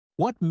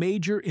What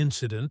major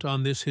incident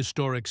on this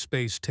historic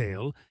space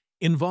tale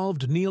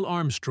involved Neil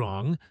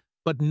Armstrong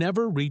but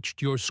never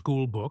reached your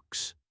school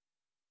books?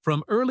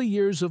 From early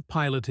years of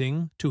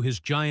piloting to his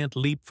giant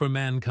leap for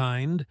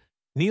mankind,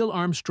 Neil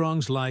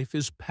Armstrong's life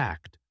is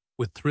packed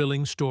with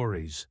thrilling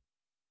stories.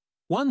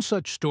 One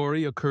such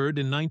story occurred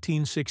in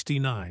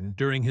 1969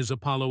 during his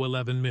Apollo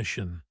 11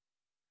 mission.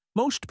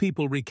 Most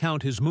people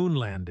recount his moon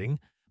landing,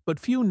 but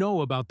few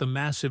know about the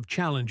massive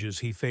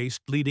challenges he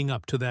faced leading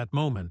up to that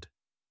moment.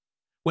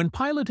 When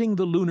piloting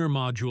the lunar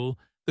module,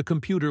 the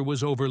computer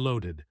was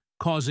overloaded,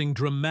 causing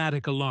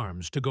dramatic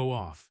alarms to go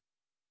off.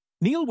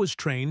 Neil was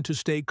trained to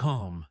stay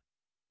calm.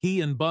 He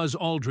and Buzz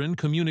Aldrin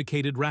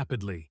communicated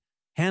rapidly,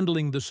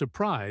 handling the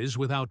surprise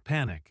without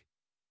panic.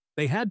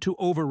 They had to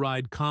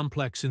override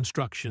complex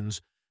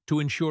instructions to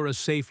ensure a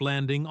safe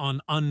landing on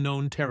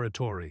unknown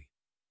territory.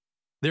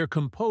 Their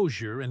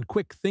composure and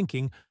quick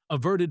thinking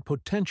averted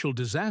potential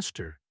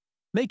disaster,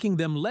 making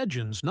them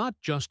legends not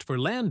just for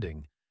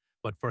landing,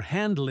 but for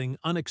handling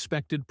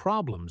unexpected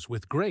problems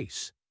with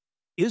grace.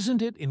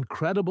 Isn't it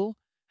incredible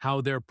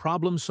how their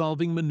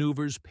problem-solving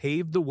maneuvers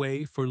paved the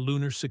way for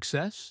lunar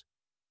success?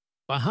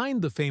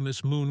 Behind the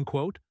famous moon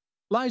quote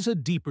lies a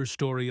deeper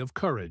story of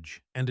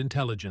courage and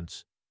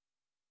intelligence.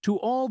 To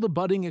all the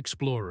budding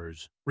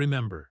explorers,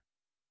 remember,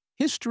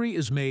 history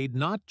is made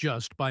not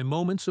just by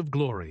moments of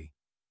glory,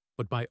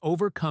 but by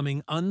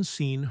overcoming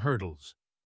unseen hurdles.